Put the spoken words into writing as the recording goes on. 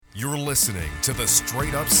You're listening to the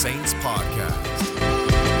Straight Up Saints podcast.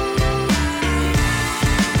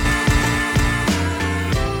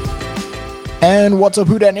 And what's up,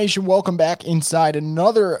 Who Dat Nation? Welcome back inside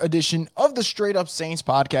another edition of the Straight Up Saints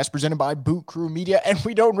podcast presented by Boot Crew Media. And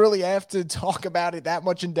we don't really have to talk about it that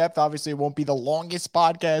much in depth. Obviously, it won't be the longest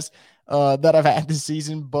podcast that I've had this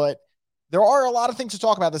season, but there are a lot of things to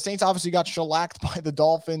talk about. The Saints obviously got shellacked by the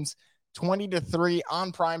Dolphins 20-3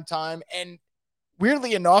 on prime time. And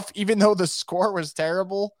weirdly enough, even though the score was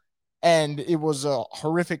terrible and it was a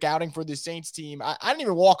horrific outing for the Saints team, I didn't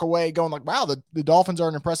even walk away going like, wow, the Dolphins are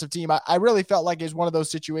an impressive team. I really felt like it was one of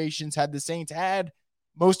those situations. Had the Saints had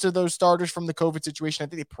most of those starters from the COVID situation, I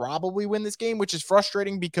think they probably win this game, which is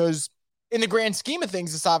frustrating because in the grand scheme of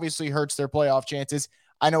things, this obviously hurts their playoff chances.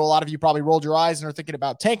 I know a lot of you probably rolled your eyes and are thinking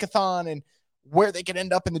about Tankathon and where they could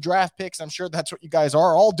end up in the draft picks. I'm sure that's what you guys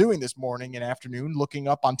are all doing this morning and afternoon, looking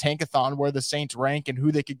up on Tankathon where the Saints rank and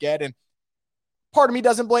who they could get. And part of me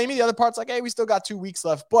doesn't blame me. The other part's like, hey, we still got 2 weeks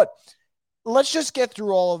left. But let's just get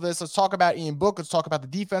through all of this. Let's talk about Ian Book. Let's talk about the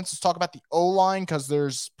defense. Let's talk about the O-line because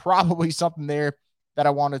there's probably something there that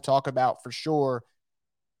I want to talk about for sure.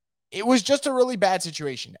 It was just a really bad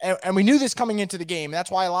situation. And we knew this coming into the game.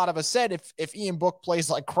 That's why a lot of us said if Ian Book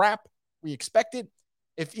plays like crap, we expect it.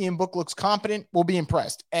 If Ian Book looks competent, we'll be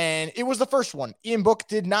impressed. And it was the first one. Ian Book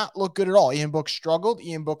did not look good at all. Ian Book struggled.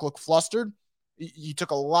 Ian Book looked flustered. He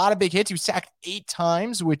took a lot of big hits. He was sacked 8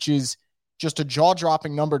 times, which is just a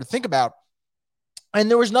jaw-dropping number to think about.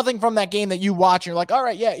 And there was nothing from that game that you watch and you're like, all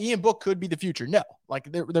right, yeah, Ian Book could be the future. No,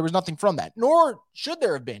 like there was nothing from that, nor should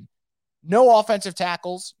there have been. No offensive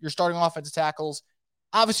tackles. You're starting offensive tackles.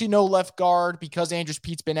 Obviously no left guard because Andrus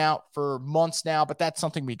Peat's been out for months now, but that's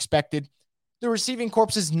something we expected. The receiving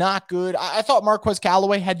corps is not good. I thought Marquez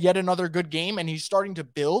Callaway had yet another good game, and he's starting to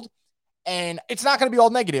build. And it's not going to be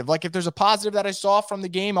all negative. Like if there's a positive that I saw from the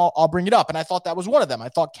game, I'll bring it up. And I thought that was one of them. I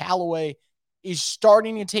thought Callaway is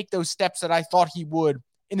starting to take those steps that I thought he would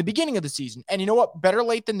in the beginning of the season. And you know what? Better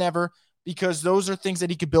late than never, because those are things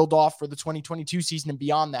that he could build off for the 2022 season and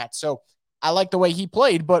beyond that. So I like the way he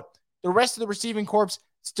played, but the rest of the receiving corps,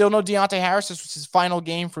 still no Deontay Harris. This was his final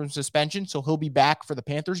game from suspension, so he'll be back for the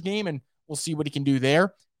Panthers game, and we'll see what he can do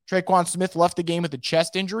there. Traquan Smith left the game with a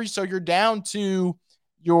chest injury, so you're down to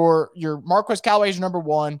your Marquez Callaway is number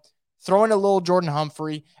one, throwing a little Jordan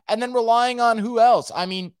Humphrey, and then relying on who else? I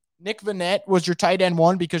mean, Nick Vannett was your tight end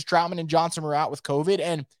one because Troutman and Johnson were out with COVID,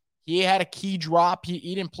 and he had a key drop.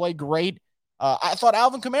 He didn't play great. I thought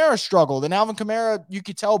Alvin Kamara struggled, and Alvin Kamara, you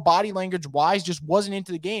could tell body language-wise, just wasn't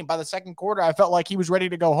into the game. By the second quarter, I felt like he was ready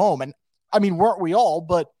to go home, and I mean, weren't we all?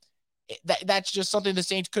 But that's just something the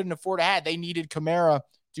Saints couldn't afford to have. They needed Kamara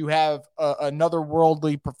to have another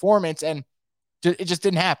worldly performance, and it just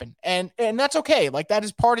didn't happen. And that's okay. Like, that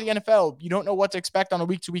is part of the NFL. You don't know what to expect on a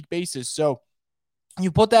week-to-week basis. So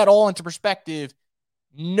you put that all into perspective.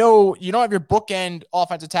 No, you don't have your bookend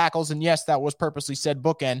offensive tackles. And yes, that was purposely said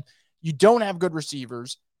bookend. You don't have good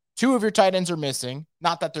receivers. 2 of your tight ends are missing.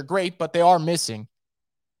 Not that they're great, but they are missing.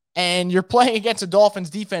 And you're playing against a Dolphins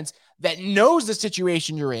defense that knows the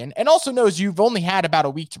situation you're in and also knows you've only had about a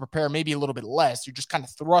week to prepare, maybe a little bit less. You're just kind of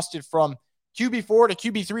thrusted from QB4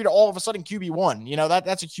 to QB3 to all of a sudden QB1. You know,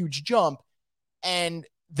 that's a huge jump. And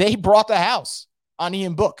they brought the house on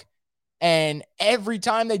Ian Book. And every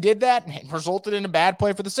time they did that, it resulted in a bad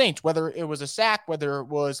play for the Saints, whether it was a sack, whether it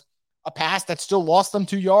was a pass that still lost them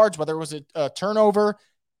 2 yards, whether it was a turnover.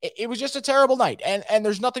 It was just a terrible night. And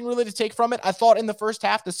there's nothing really to take from it. I thought in the first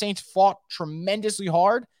half, the Saints fought tremendously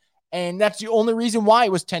hard. And that's the only reason why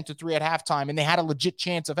it was 10-3 at halftime. And they had a legit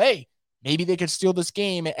chance of, hey, maybe they could steal this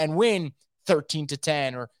game and win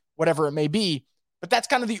 13-10 or whatever it may be. But that's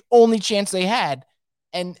kind of the only chance they had.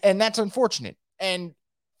 And that's unfortunate. And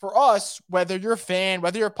for us, whether you're a fan,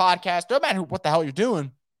 whether you're a podcast, no matter what the hell you're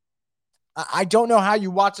doing, I don't know how you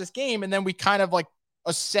watch this game and then we kind of like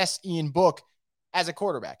assess Ian Book as a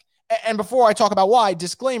quarterback. And before I talk about why,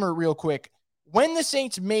 disclaimer real quick. When the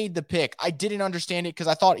Saints made the pick, I didn't understand it because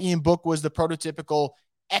I thought Ian Book was the prototypical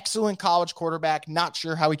excellent college quarterback, not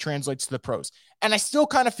sure how he translates to the pros. And I still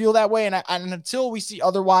kind of feel that way. And until we see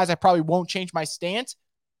otherwise, I probably won't change my stance.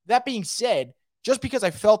 That being said, just because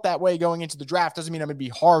I felt that way going into the draft doesn't mean I'm going to be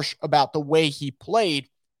harsh about the way he played.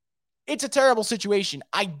 It's a terrible situation.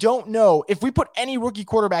 I don't know if we put any rookie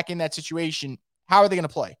quarterback in that situation, how are they going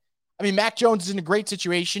to play? I mean, Mac Jones is in a great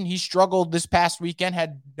situation. He struggled this past weekend,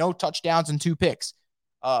 had no touchdowns and 2 picks.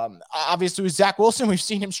 Obviously, with Zach Wilson, we've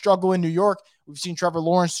seen him struggle in New York. We've seen Trevor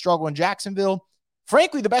Lawrence struggle in Jacksonville.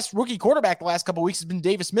 Frankly, the best rookie quarterback the last couple of weeks has been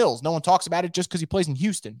Davis Mills. No one talks about it just because he plays in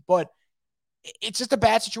Houston, but it's just a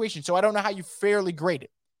bad situation. So I don't know how you fairly grade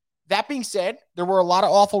it. That being said, there were a lot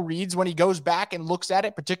of awful reads when he goes back and looks at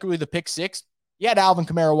it, particularly the pick six. He had Alvin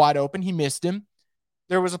Kamara wide open. He missed him.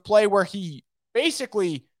 There was a play where he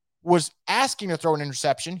basically was asking to throw an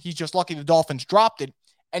interception. He's just lucky the Dolphins dropped it.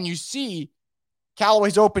 And you see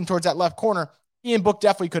Callaway's open towards that left corner. Ian Book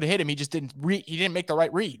definitely could have hit him. He just didn't he didn't make the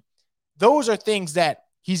right read. Those are things that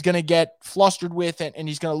he's going to get flustered with, and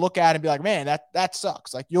he's going to look at it and be like, man, that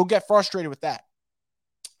sucks. Like, you'll get frustrated with that.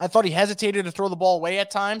 I thought he hesitated to throw the ball away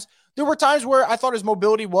at times. There were times where I thought his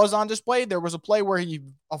mobility was on display. There was a play where he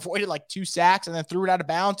avoided like 2 sacks and then threw it out of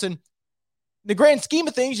bounds. And in the grand scheme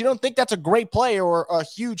of things, you don't think that's a great play or a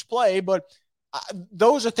huge play, but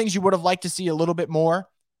those are things you would have liked to see a little bit more.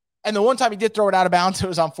 And the one time he did throw it out of bounds, it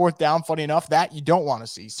was on 4th down. Funny enough, that you don't want to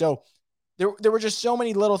see. So there were just so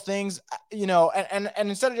many little things, and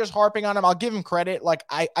instead of just harping on him, I'll give him credit. Like,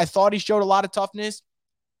 I thought he showed a lot of toughness.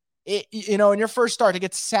 In your first start to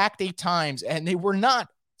get sacked 8 times, and they were not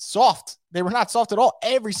soft. They were not soft at all.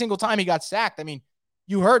 Every single time he got sacked. I mean,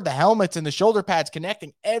 you heard the helmets and the shoulder pads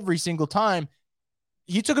connecting every single time.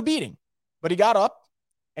 He took a beating, but he got up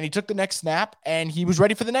and he took the next snap and he was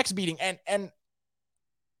ready for the next beating. And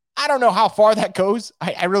I don't know how far that goes.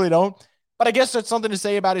 I really don't. But I guess that's something to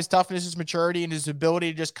say about his toughness, his maturity, and his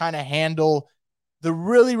ability to just kind of handle the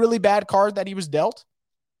really, really bad card that he was dealt.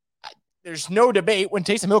 There's no debate. When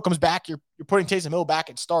Taysom Hill comes back, you're putting Taysom Hill back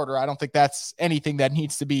at starter. I don't think that's anything that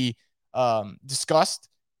needs to be discussed.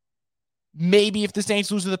 Maybe if the Saints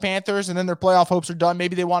lose to the Panthers and then their playoff hopes are done,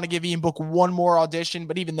 maybe they want to give Ian Book one more audition.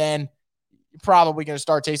 But even then, you're probably going to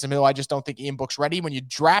start Taysom Hill. I just don't think Ian Book's ready. When you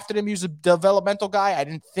drafted him, he was a developmental guy. I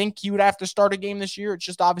didn't think he would have to start a game this year. It's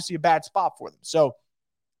just obviously a bad spot for them. So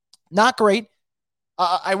not great.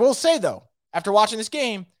 I will say, though, after watching this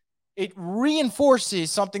game, it reinforces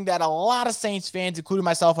something that a lot of Saints fans, including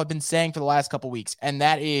myself, have been saying for the last couple of weeks, and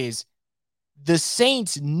that is the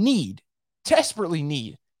Saints desperately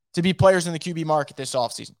need to be players in the QB market this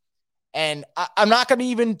offseason. And I'm not going to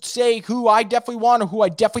even say who I definitely want or who I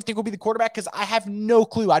definitely think will be the quarterback, because I have no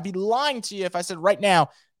clue. I'd be lying to you if I said right now,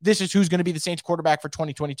 this is who's going to be the Saints quarterback for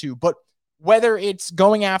 2022. But whether it's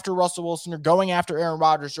going after Russell Wilson or going after Aaron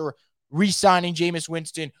Rodgers or re-signing Jameis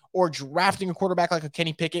Winston or drafting a quarterback like a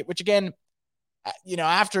Kenny Pickett, which again,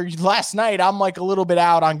 after last night, I'm like a little bit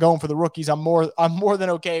out on going for the rookies. I'm more than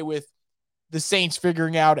okay with the Saints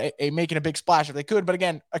figuring out making a big splash if they could. But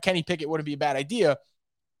again, a Kenny Pickett wouldn't be a bad idea.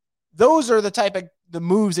 Those are the type of the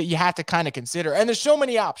moves that you have to kind of consider. And there's so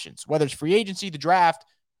many options, whether it's free agency, the draft,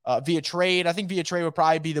 via trade. I think via trade would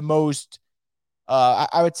probably be the most,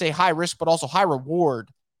 I would say high risk, but also high reward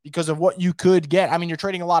because of what you could get. I mean, you're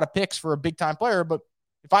trading a lot of picks for a big time player, but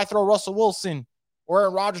if I throw Russell Wilson or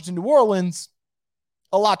Aaron Rodgers in New Orleans,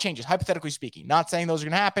 a lot changes, hypothetically speaking. Not saying those are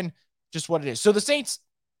going to happen, just what it is. So the Saints,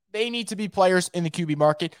 they need to be players in the QB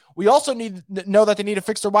market. We also need to know that they need to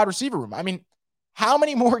fix their wide receiver room. I mean, how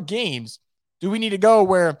many more games do we need to go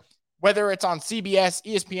where, whether it's on CBS,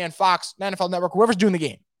 ESPN, Fox, NFL Network, whoever's doing the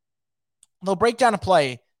game, they'll break down a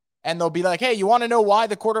play and they'll be like, hey, you want to know why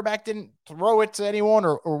the quarterback didn't throw it to anyone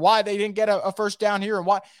or why they didn't get a first down here and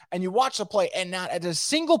why? And you watch the play and not at a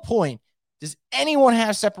single point does anyone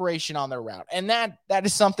have separation on their route. And that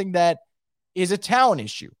is something that is a talent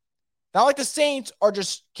issue. Not like the Saints are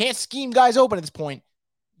just can't scheme guys open at this point.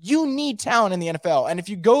 You need talent in the NFL. And if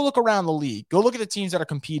you go look around the league, go look at the teams that are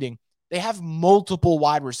competing, they have multiple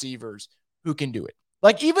wide receivers who can do it.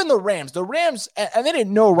 Like even the Rams, and they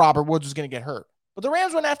didn't know Robert Woods was going to get hurt. But the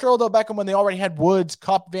Rams went after Odell Beckham when they already had Woods,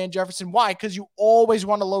 Kupp, Van Jefferson. Why? Because you always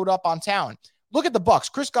want to load up on talent. Look at the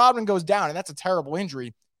Bucs. Chris Godwin goes down, and that's a terrible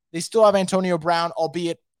injury. They still have Antonio Brown,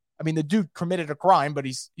 albeit, I mean, the dude committed a crime, but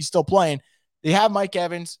he's still playing. They have Mike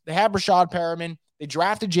Evans. They have Rashad Perriman. They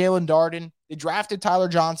drafted Jalen Darden. They drafted Tyler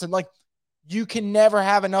Johnson. Like, you can never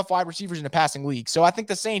have enough wide receivers in a passing league. So I think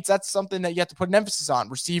the Saints, that's something that you have to put an emphasis on.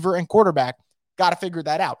 Receiver and quarterback, got to figure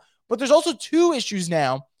that out. But there's also 2 issues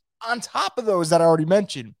now on top of those that I already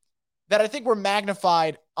mentioned that I think were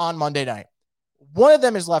magnified on Monday night. One of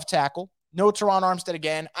them is left tackle. No Teron Armstead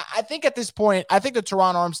again. I think at this point, I think the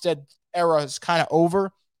Teron Armstead era is kind of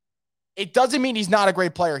over. It doesn't mean he's not a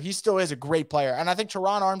great player. He still is a great player. And I think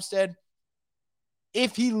Teron Armstead,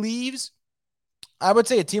 if he leaves, I would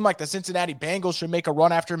say a team like the Cincinnati Bengals should make a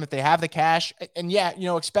run after him if they have the cash. And yeah,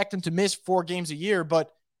 expect him to miss 4 games a year,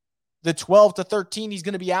 but the 12 to 13, he's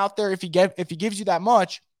going to be out there. If he gives you that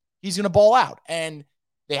much, he's going to ball out. And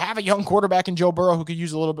they have a young quarterback in Joe Burrow who could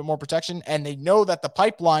use a little bit more protection. And they know that the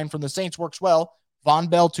pipeline from the Saints works well. Von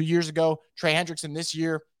Bell 2 years ago, Trey Hendrickson this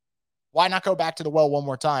year. Why not go back to the well one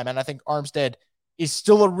more time? And I think Armstead is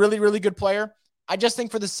still a really, really good player. I just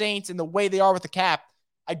think for the Saints and the way they are with the cap,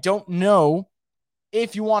 I don't know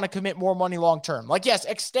if you want to commit more money long-term. Like, yes,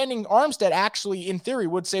 extending Armstead actually, in theory,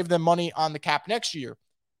 would save them money on the cap next year.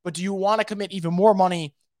 But do you want to commit even more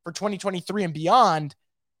money for 2023 and beyond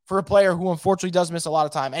for a player who unfortunately does miss a lot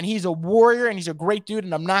of time? And he's a warrior and he's a great dude.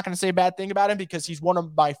 And I'm not going to say a bad thing about him because he's one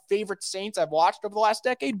of my favorite Saints I've watched over the last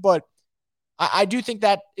decade. But I do think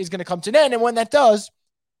that is going to come to an end. And when that does,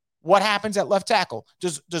 what happens at left tackle?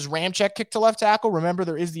 Does Ramczyk kick to left tackle? Remember,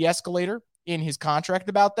 there is the escalator in his contract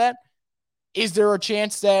about that. Is there a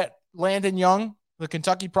chance that Landon Young, the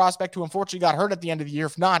Kentucky prospect who unfortunately got hurt at the end of the year,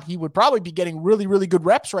 if not, he would probably be getting really, really good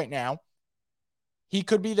reps right now. He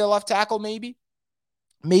could be the left tackle maybe.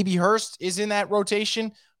 Maybe Hurst is in that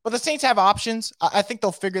rotation. But the Saints have options. I think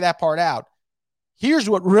they'll figure that part out. Here's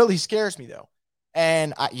what really scares me, though.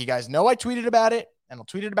 And you guys know I tweeted about it, and I'll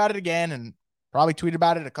tweet about it again, and probably tweet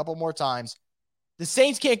about it a couple more times. The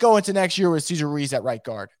Saints can't go into next year with Cesar Ruiz at right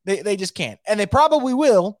guard. They just can't. And they probably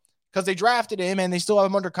will, because they drafted him and they still have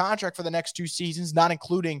him under contract for the next 2 seasons, not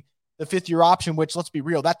including the 5th-year option, which, let's be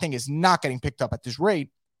real, that thing is not getting picked up at this rate.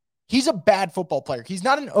 He's a bad football player. He's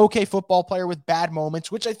not an okay football player with bad moments,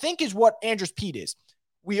 which I think is what Andrus Peat is.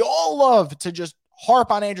 We all love to just harp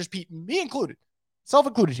on Andrus Peat, me included,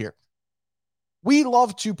 self-included here. We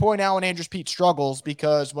love to point out when Andrus Peat struggles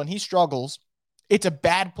because when he struggles, it's a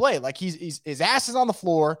bad play. Like his ass is on the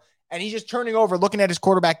floor, and he's just turning over, looking at his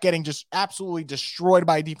quarterback getting just absolutely destroyed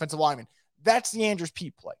by a defensive lineman. That's the Andrus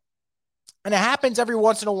Peat play. And it happens every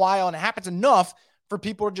once in a while, and it happens enough for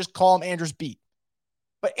people to just call him Andrus Peat.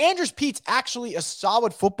 But Andrus Peat's actually a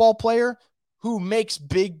solid football player who makes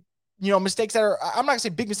big, mistakes that are, I'm not going to say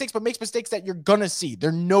big mistakes, but makes mistakes that you're going to see.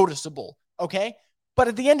 They're noticeable, okay? But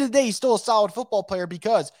at the end of the day, he's still a solid football player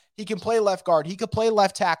because he can play left guard. He could play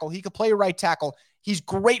left tackle. He could play right tackle. He's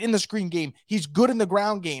great in the screen game. He's good in the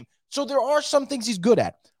ground game. So there are some things he's good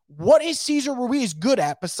at. What is Cesar Ruiz good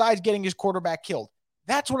at besides getting his quarterback killed?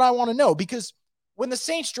 That's what I want to know, because when the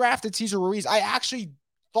Saints drafted Cesar Ruiz, I actually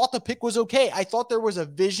thought the pick was okay. I thought there was a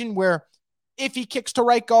vision where if he kicks to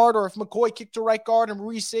right guard or if McCoy kicked to right guard and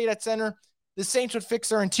Ruiz stayed at center, the Saints would fix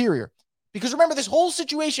their interior. Because remember, this whole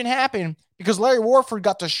situation happened because Larry Warford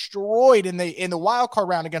got destroyed in the wild card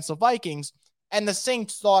round against the Vikings, and the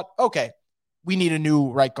Saints thought, okay, we need a new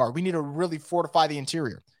right guard. We need to really fortify the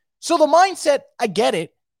interior. So the mindset, I get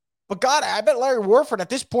it, but God, I bet Larry Warford at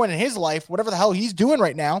this point in his life, whatever the hell he's doing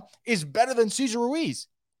right now, is better than Cesar Ruiz.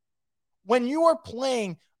 When you are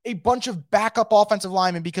playing a bunch of backup offensive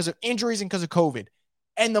linemen because of injuries and because of COVID,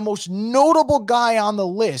 and the most notable guy on the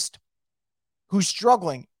list who's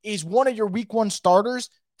struggling is one of your week 1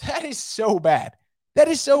 starters, that is so bad. That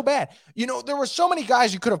is so bad. There were so many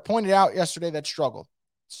guys you could have pointed out yesterday that struggled.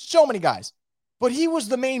 So many guys. But he was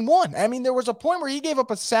the main one. I mean, there was a point where he gave up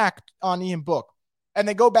a sack on Ian Book, and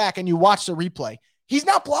they go back and you watch the replay. He's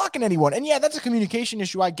not blocking anyone. And yeah, that's a communication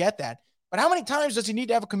issue. I get that. But how many times does he need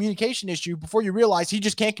to have a communication issue before you realize he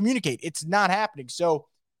just can't communicate? It's not happening. So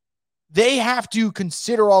they have to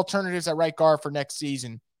consider alternatives at right guard for next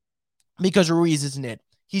season because Ruiz isn't it.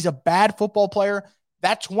 He's a bad football player.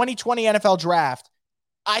 That 2020 NFL draft,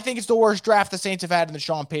 I think it's the worst draft the Saints have had in the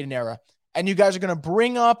Sean Payton era. And you guys are going to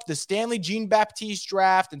bring up the Stanley Jean-Baptiste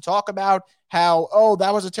draft and talk about how,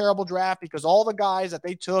 that was a terrible draft because all the guys that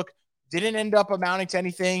they took didn't end up amounting to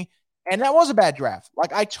anything. And that was a bad draft.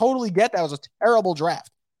 Like, I totally get that was a terrible draft.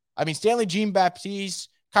 I mean, Stanley Jean-Baptiste,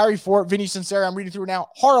 Kyrie Fort, Vinny Sincero, I'm reading through now,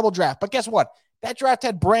 horrible draft. But guess what? That draft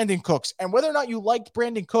had Brandon Cooks. And whether or not you liked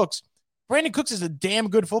Brandon Cooks is a damn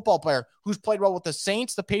good football player who's played well with the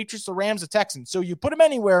Saints, the Patriots, the Rams, the Texans. So you put him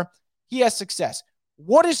anywhere, he has success.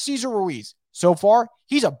 What is Cesar Ruiz? So far,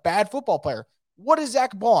 he's a bad football player. What is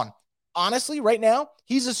Zach Baun? Honestly, right now,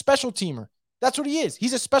 he's a special teamer. That's what he is.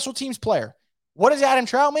 He's a special teams player. What is Adam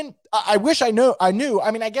Troutman? I wish I knew. I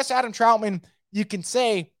mean, I guess Adam Troutman, you can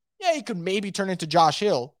say, yeah, he could maybe turn into Josh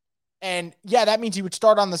Hill. And yeah, that means he would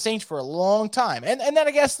start on the Saints for a long time. And then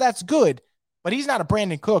I guess that's good. But he's not a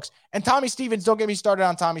Brandon Cooks. And Tommy Stevens, don't get me started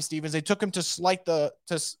on Tommy Stevens. They took him to slight the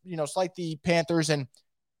Panthers, and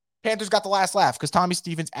Panthers got the last laugh because Tommy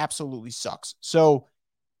Stevens absolutely sucks. So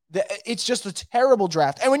it's just a terrible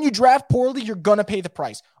draft. And when you draft poorly, you're going to pay the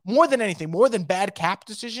price. More than anything, more than bad cap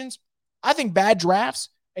decisions, I think bad drafts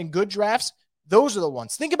and good drafts, those are the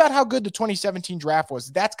ones. Think about how good the 2017 draft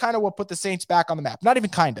was. That's kind of what put the Saints back on the map. Not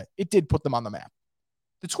even kind of. It did put them on the map.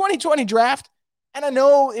 The 2020 draft, and I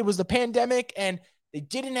know it was the pandemic and they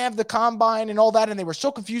didn't have the combine and all that, and they were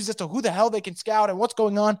so confused as to who the hell they can scout and what's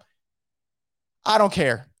going on. I don't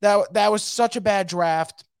care. That was such a bad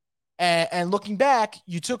draft. And looking back,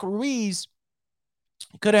 you took Ruiz,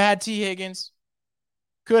 could have had T. Higgins,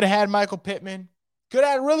 could have had Michael Pittman, could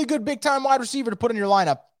have had a really good big-time wide receiver to put in your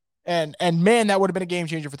lineup. And man, that would have been a game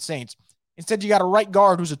changer for the Saints. Instead, you got a right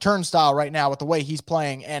guard who's a turnstile right now with the way he's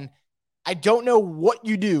playing. And I don't know what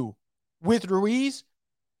you do with Ruiz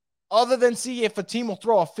other than see if a team will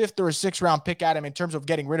throw a 5th or a 6th round pick at him in terms of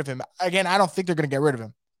getting rid of him. Again, I don't think they're going to get rid of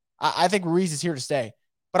him. I think Ruiz is here to stay.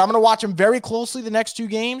 But I'm going to watch him very closely the next 2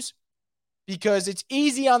 games because it's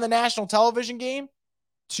easy on the national television game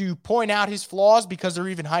to point out his flaws because they're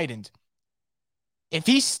even heightened. If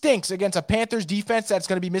he stinks against a Panthers defense that's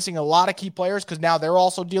going to be missing a lot of key players because now they're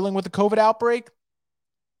also dealing with the COVID outbreak,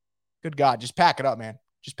 good God, just pack it up, man.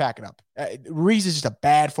 Just pack it up. Ruiz is just a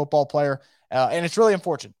bad football player, and it's really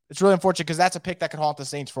unfortunate. It's really unfortunate because that's a pick that could haunt the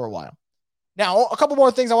Saints for a while. Now, a couple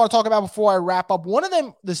more things I want to talk about before I wrap up. One of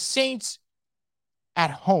them, the Saints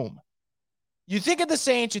at home. You think of the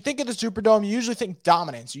Saints, you think of the Superdome, you usually think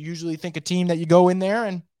dominance. You usually think a team that you go in there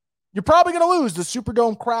and you're probably going to lose. The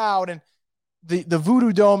Superdome crowd and the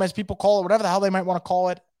Voodoo Dome, as people call it, whatever the hell they might want to call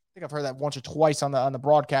it. I think I've heard that once or twice on the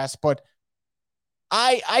broadcast, but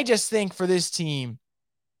I just think for this team,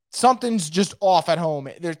 something's just off at home.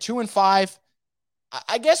 They're 2-5.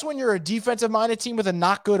 I guess when you're a defensive-minded team with a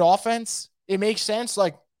not good offense, it makes sense.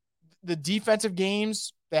 Like the defensive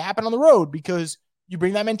games, they happen on the road because you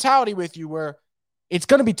bring that mentality with you where it's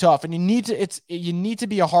going to be tough and you need to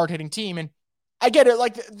be a hard-hitting team. And I get it.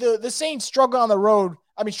 Like the Saints struggle on the road.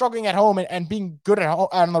 I mean, struggling at home and being good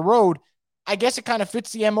on the road. I guess it kind of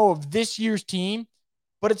fits the MO of this year's team,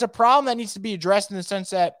 but it's a problem that needs to be addressed in the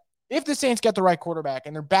sense that if the Saints get the right quarterback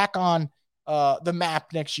and they're back on the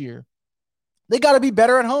map next year, they got to be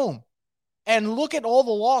better at home. And look at all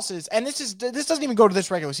the losses. And this doesn't even go to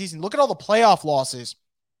this regular season. Look at all the playoff losses.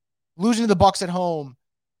 Losing to the Bucs at home,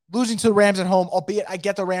 losing to the Rams at home, albeit I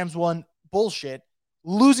get the Rams won, bullshit.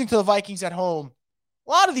 Losing to the Vikings at home. A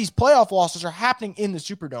lot of these playoff losses are happening in the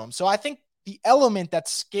Superdome. So I think the element that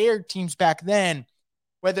scared teams back then,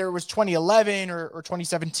 whether it was 2011 or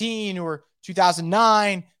 2017 or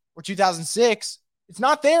 2009 or 2006, it's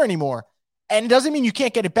not there anymore. And it doesn't mean you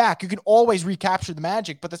can't get it back. You can always recapture the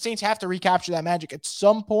magic, but the Saints have to recapture that magic at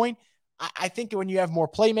some point. I think when you have more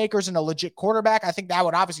playmakers and a legit quarterback, I think that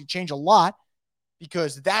would obviously change a lot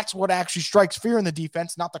because that's what actually strikes fear in the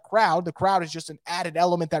defense, not the crowd. The crowd is just an added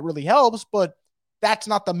element that really helps, but that's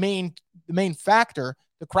not the main factor.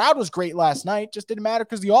 The crowd was great last night, just didn't matter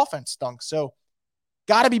because the offense stunk. So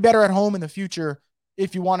got to be better at home in the future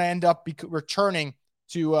if you want to end up returning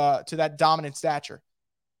to that dominant stature.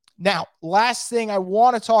 Now, last thing I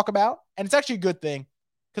want to talk about, and it's actually a good thing,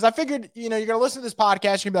 because I figured, you're going to listen to this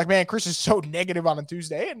podcast, you're going to be like, man, Chris is so negative on a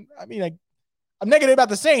Tuesday. And I mean, I'm negative about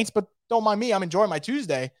the Saints, but don't mind me. I'm enjoying my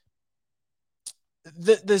Tuesday.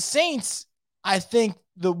 The Saints, I think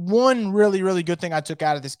the one really, really good thing I took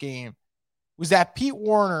out of this game was that Pete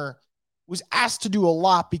Werner was asked to do a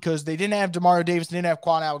lot because they didn't have Demario Davis, they didn't have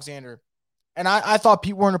Quan Alexander. And I thought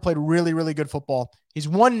Pete Werner played really, really good football. His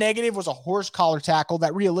one negative was a horse collar tackle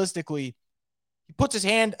that realistically, he puts his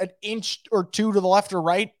hand an inch or two to the left or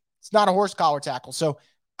right. It's not a horse collar tackle. So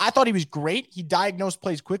I thought he was great. He diagnosed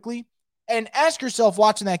plays quickly. And ask yourself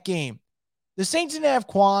watching that game, the Saints didn't have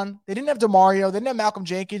Quan. They didn't have Demario. They didn't have Malcolm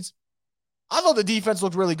Jenkins. I thought the defense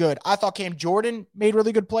looked really good. I thought Cam Jordan made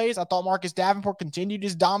really good plays. I thought Marcus Davenport continued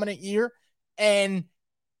his dominant year. And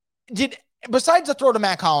besides the throw to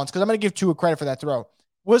Matt Collins, because I'm going to give Tua credit for that throw,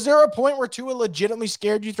 was there a point where Tua legitimately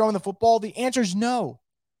scared you throwing the football? The answer is no.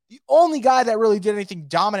 The only guy that really did anything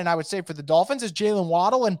dominant, I would say, for the Dolphins is Jalen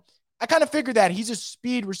Waddle. And I kind of figured that he's a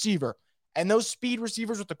speed receiver. And those speed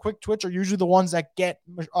receivers with the quick twitch are usually the ones that get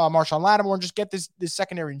Marshawn Lattimore and just get this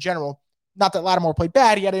secondary in general. Not that Lattimore played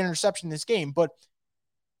bad. He had an interception in this game. But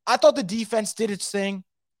I thought the defense did its thing.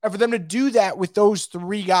 And for them to do that with those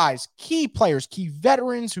 3 guys, key players, key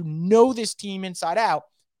veterans who know this team inside out,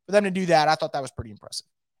 for them to do that, I thought that was pretty impressive.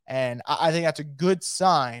 And I think that's a good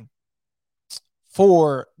sign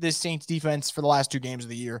for this Saints defense for the last 2 games of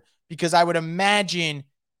the year, because I would imagine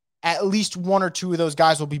at least 1 or 2 of those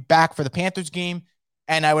guys will be back for the Panthers game.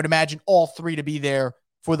 And I would imagine all 3 to be there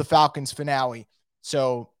for the Falcons finale.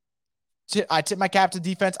 So I tip my cap to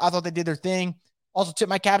defense. I thought they did their thing. Also tip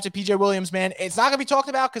my cap to PJ Williams, man. It's not going to be talked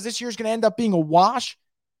about because this year's going to end up being a wash.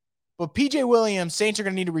 But PJ Williams, Saints are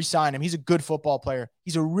going to need to re-sign him. He's a good football player.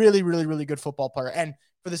 He's a really, really, really good football player. And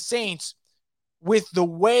for the Saints, with the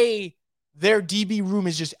way their DB room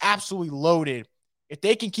is just absolutely loaded, if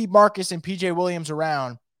they can keep Marcus and PJ Williams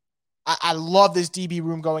around, I love this DB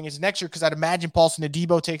room going into next year because I'd imagine Paulson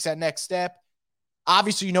Adebo takes that next step.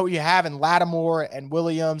 Obviously, you know what you have in Lattimore and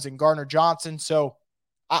Williams and Gardner Johnson. So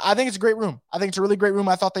I think it's a great room. I think it's a really great room.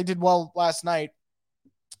 I thought they did well last night.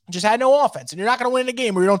 Just had no offense. And you're not going to win a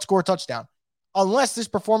game where you don't score a touchdown. Unless this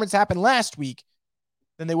performance happened last week,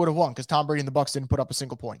 then they would have won because Tom Brady and the Bucs didn't put up a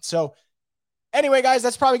single point. So anyway, guys,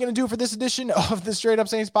 that's probably going to do it for this edition of the Straight Up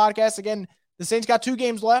Saints podcast. Again, the Saints got 2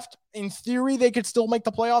 games left. In theory, they could still make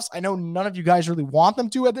the playoffs. I know none of you guys really want them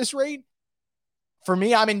to at this rate. For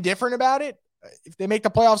me, I'm indifferent about it. If they make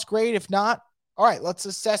the playoffs, great. If not, all right, let's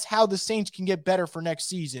assess how the Saints can get better for next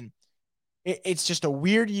season. It's just a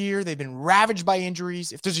weird year. They've been ravaged by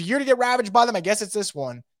injuries. If there's a year to get ravaged by them, I guess it's this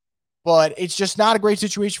one. But it's just not a great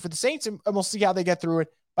situation for the Saints, and we'll see how they get through it.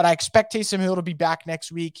 But I expect Taysom Hill to be back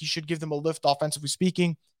next week. He should give them a lift offensively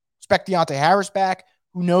speaking. Expect Deontay Harris back.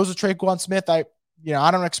 Who knows with Tre'Quan Smith? I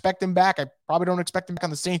don't expect him back. I probably don't expect him back on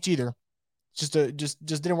the Saints either. Just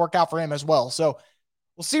didn't work out for him as well. So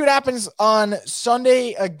we'll see what happens on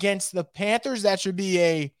Sunday against the Panthers. That should be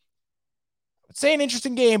I'd say an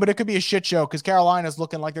interesting game, but it could be a shit show because Carolina's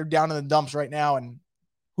looking like they're down in the dumps right now. And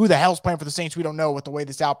who the hell's playing for the Saints? We don't know with the way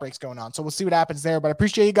this outbreak's going on. So we'll see what happens there. But I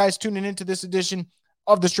appreciate you guys tuning into this edition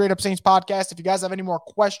of the Straight Up Saints podcast. If you guys have any more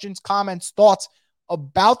questions, comments, thoughts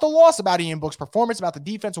about the loss, about Ian Book's performance, about the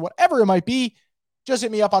defense, or whatever it might be, just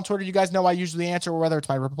hit me up on Twitter. You guys know I usually answer, whether it's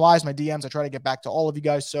my replies, my DMs. I try to get back to all of you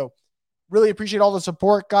guys. So really appreciate all the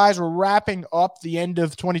support, guys. We're wrapping up the end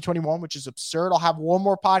of 2021, which is absurd. I'll have one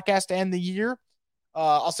more podcast to end the year.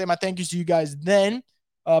 I'll say my thank yous to you guys then.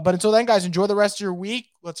 But until then, guys, enjoy the rest of your week.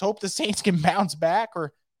 Let's hope the Saints can bounce back,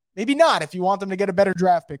 or maybe not if you want them to get a better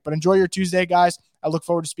draft pick. But enjoy your Tuesday, guys. I look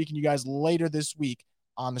forward to speaking to you guys later this week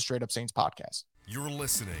on the Straight Up Saints podcast. You're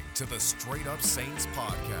listening to the Straight Up Saints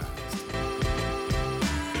podcast.